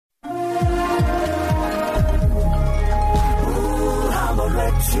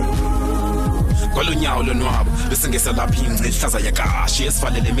Kolunyawo lonwabo bese ngeselapha ingci ihlaza yakashi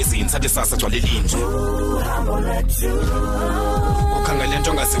esivalele emizini sathi sasa gcwale linje. Ukhangele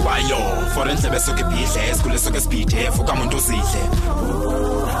into ongaziwayo for endlebe esuke ibhidle esikhule esuke esibhidhe evuka umuntu uzidle.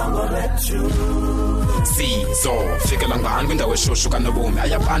 Sizo fikela ngani kwindawo eshushu kanobomi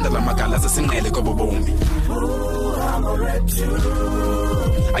ayabanda lamagala zesinqele kobobomi.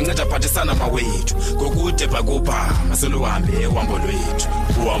 Anceda phathisana mawethu ngokude bhakupha maseluhambe uhambo lwethu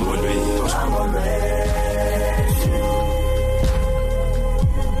uhambo lwethu.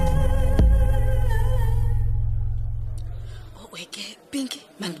 Weke Pinky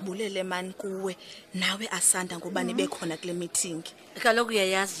mandibulele man kuwe nawe asanda ngoba nibe khona kule meeting. Kaloku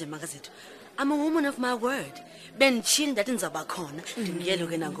uyayazi nje makazethu. I'm a woman of my word. Ben chill that nizaba khona. Ndimyele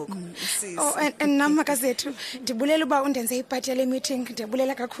ke nangoku. Oh and nama kazethu ndibulela uba undenze iphathi le meeting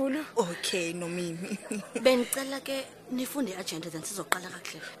ndibulela kakhulu. Okay no mimi. Benicela ke nifunde agenda then sizoqala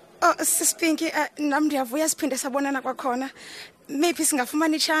kahle. Oh Sis Pinky nam ndiyavuya siphinde sabonana kwakhona. Maybe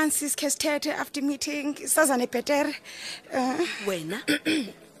singafumana ichance sikhe sithethe after meeting sazane better. Wena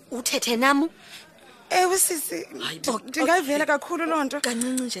uthethe namu? Ewe sisi ndingayivela kakhulu lonto.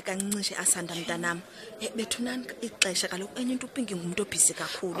 Kancinci nje asanda mntanami. Bethunani ixesha kaloku enye into uPinky ngumuntu obhizi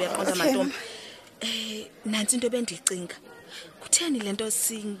kakhulu uyaqonda mantombi. Nansi into bendicinga. Kutheni lento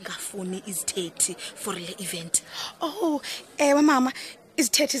singafuni izithethi for le event? Oh ewe mama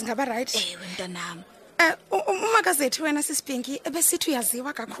izithethi zingaba right. Ewe mntanami. Umakazethu wena sisipinki ebesithi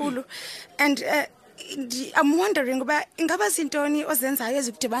uyaziwa kakhulu and I'm wondering uba ingaba zintoni ozenzayo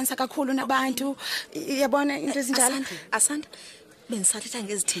ezikudibanisa kakhulu nabantu yabona into ezinjalo. Asanda bensathetha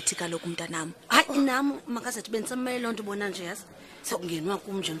ngezithethi kaloku mntanami. Hayi nami makazethu bensamele lonto bona nje yazi sokungenwa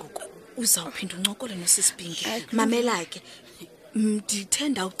kum njengoko uzawuphinda uncokole nosisipinki. Mamela ke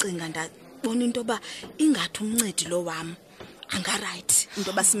ndithenda ucinga ndabona into ba ingathi umncedi lo wami anga right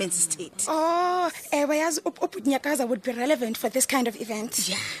into basimenza isithethi. Oh ewe yazi ubunyakaza would be relevant for this kind of event.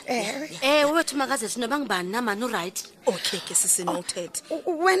 Yeah. Wethu makazethu nobangibani namani right. Okay ke sisinoted.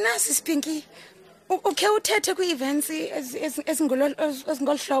 Wena sisipinki ukhe uthethe kwi-events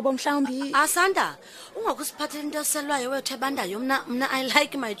ezingolhlobo mhlawumbi. Asanda ungakusiphathela into selwayo wethu ebandayo mna I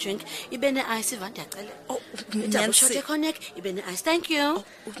like my drink ibe ne-ice ivanda yacela. Double connect ibe ne-ice thank you.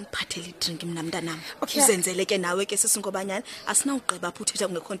 Ungiphathele idrink mina mntanami. Uzenzele ke nawe ke sisingobanyana asinawugqiba apho uthetha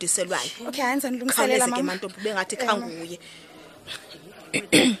kungekho nto iselwayo. Okay hanze ndilungiselela mama. Ke mantombi bengathi khanguye.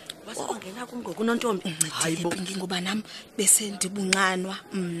 Wasongena kumgoku nontombi. Hayibo ngoba nami bese ndibunqanwa.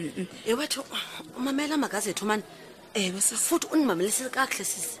 Ewethu umamela makazethu man. Ewe futhi unimamelise kahle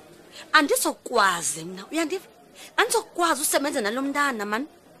sisi. Andizokwazi mina uyandiva? Andizokwazi usebenza nalomntana man.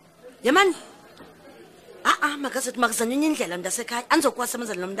 Yemani. Makazethu makazanywe indlela ndasekhaya. Andizokwazi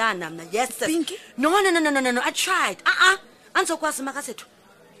usebenza nalomntana mina. Yes. Pinky? No I tried. Andizokwazi makazethu.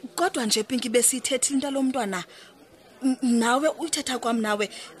 Kodwa nje Pinky besithethe into lomntwana. Nawe uthetha kwami nawe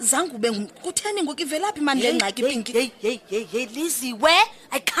zangu ube kutheni ngokuvelaphi manje lengxaki Pinky. Hey Lizzie where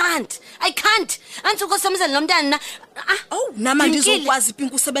I can't andizokwasemenzela nomntana. Oh nama ndizokwazi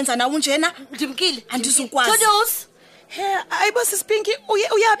Pinky usebenza nawe njena ndimkile andizokwazi. Todos ayibo sisipinki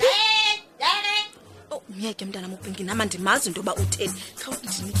uyapi? Oh ngeke mntana Pinky nama ndimazi into ba utheni khawuthi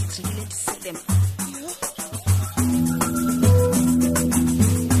ndinike idrink letisele.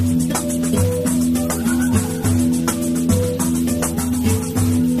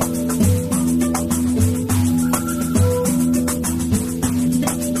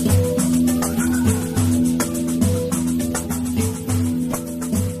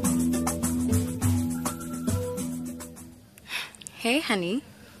 Hey, honey.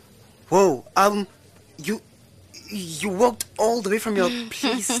 Whoa, you walked all the way from your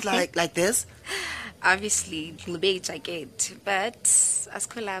place like this? Obviously, I get, but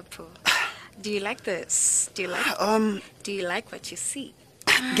ascolapho. Do you like this? Do you like what you see?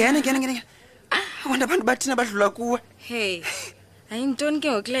 Again. Wanda abantu bathina badlula kuwe. Hey. Ayintoni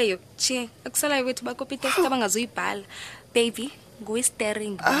ke ngokuleyo? Che, akusalayo wethu bakopita abangazoyibhala. Baby, nguwe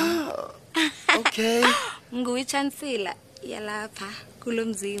staring. Okay. Nguwe chancellor. Yalapha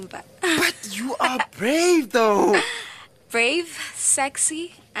kulomzimba. But you are brave though. Brave,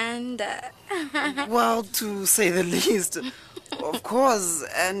 sexy and well, to say the least. Of course,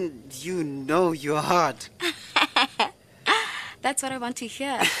 and you know you're hot. That's what I want to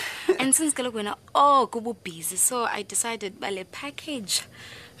hear. And since kaloku kubu busy, so I decided bale package.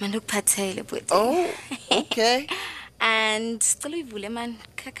 Mandukuphathele but. Oh, okay. And still ivule man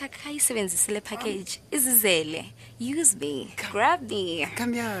kayisebenzise le package izizele use me grab me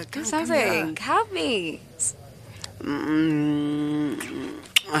come here do something help me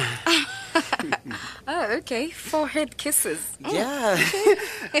Okay, forehead kisses. Yeah.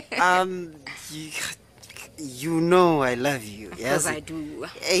 You know I love you. Yes, I do.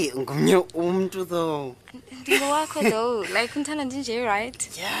 Hey, ngomnye umntu though. Though, like Nje, right?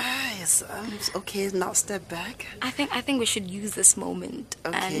 Yes. Okay, now step back. I think we should use this moment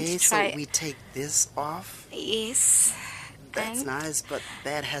Okay, and try. so we take this off. Yes. That's and nice, but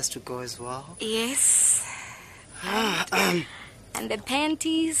that has to go as well. Yes. And the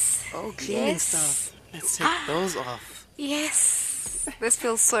panties. Oh, cleaning Yes. stuff. Let's take those off. Yes. This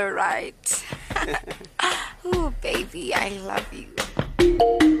feels so right. Oh, baby, I love you.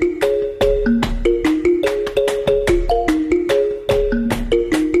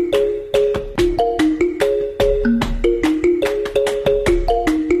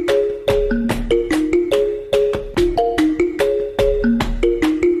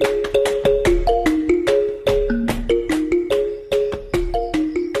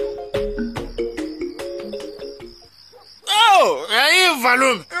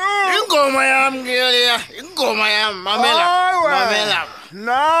 Mamela.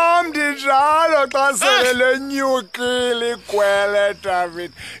 Nam ndijalo xa sele nyukile kwele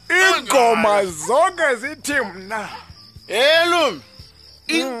David. Ingoma zonke zithi mna. Hello.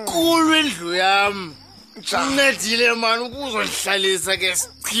 Inkulu indlu yami. Uncedile man ukuzondihlalisa ke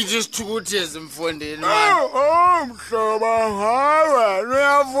sichithe isithukuthezi mfondeni man. Oh, mhloba hawe,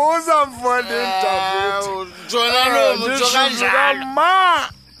 uyavuza mfondeni David. Jona lo mutho kanjalo. Ma,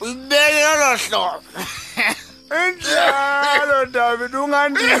 ubeke lo hlobo. Njalo David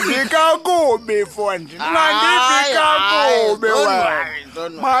ungandivi kakubi mfondi. Ungandivi kakubi wena.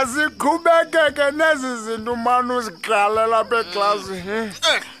 Masiqhubekeke nezi zinto manje uziqala lapha eklasini.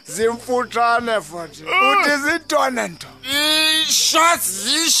 Zimfutshane mfondi. Uthi zitone nto.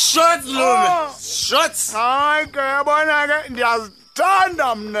 Shots lo. Shots. Hayi ke yabona ke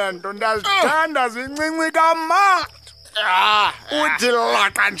ndiyazithanda mna nto. Ndiyazithanda zincinci kama. Uthi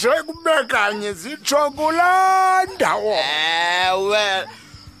laka nje kube kanye zitshokulanda ndawo. Well.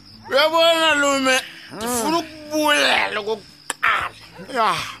 Uyabona lume, ndifuna ukubulela kokuqala.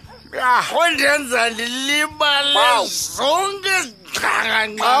 Ya. Kondenza ndilibale zonke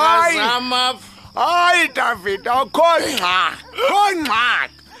izingxangangxanga zama. Hayi David, akho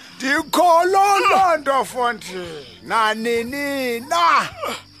ngxaki. Ndikholo nto mfondi. Nanini na.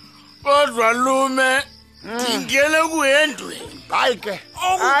 Kodwa lume, ndingene kuhendweni. Hayi ke.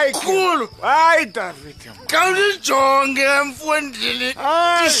 Okukhulu. Hayi David. Kawujonge emfondini.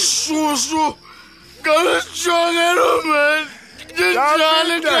 Ishushu. Kawujonge lume.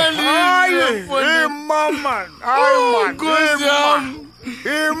 Ndijale kalile mfondini. Mama. Hayi man.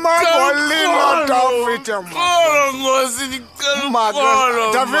 Imagolina David. Kolo ngosi ndicela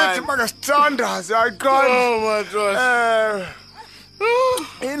kolo. David makasithandaze ayikani. Oh my gosh.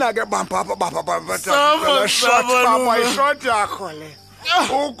 Ina ke bamba shot papa ishot yakho le.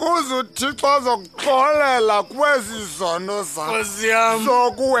 Ukuze uThixo azokuxolela kwezi zono zakho.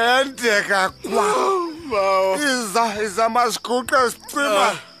 Zokuhendeka kwa. Iza masiguqe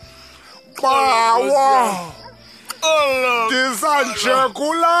sicima. Bawo. Ndisanje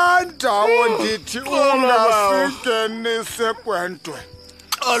kulaa ndawo ndithi ungasingenise kwendwe.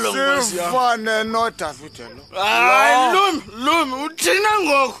 Sifane noDavid lo. Hayi Lumi, uthina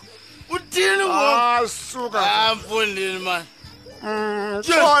ngoku. Uthini ngoku? Suka. Mfondini man.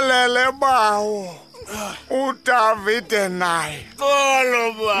 Xolele bawo. uDavid naye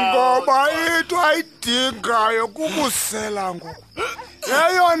ngoba into ayidingayo kukusela ngoku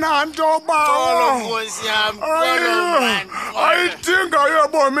eyona nto bawo ayidingayo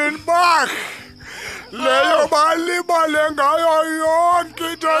ebomini bakhe leyo balibale ngayo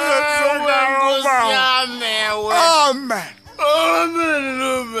yonke into eyenziwayo bawo. Amen.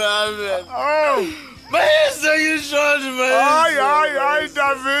 Hayi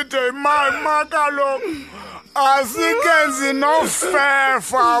David mama kaloku asikenzi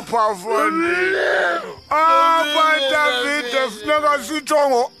nofefa apha foni apha David funeka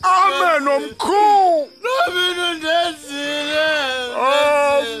sitsho amen omkhulu.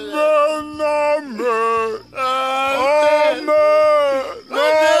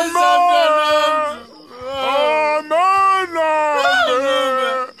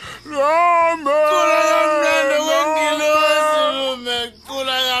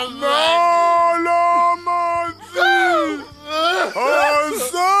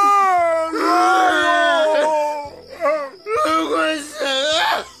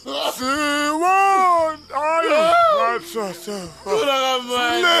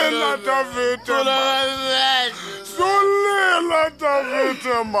 David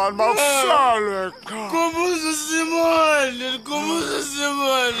man makusale cha. Kumuza Simone.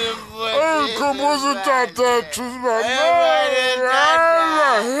 ubuze utatethu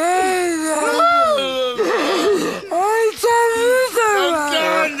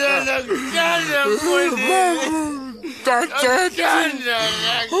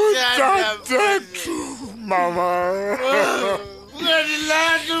Mama.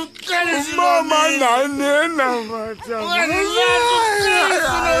 Mama nanena macha.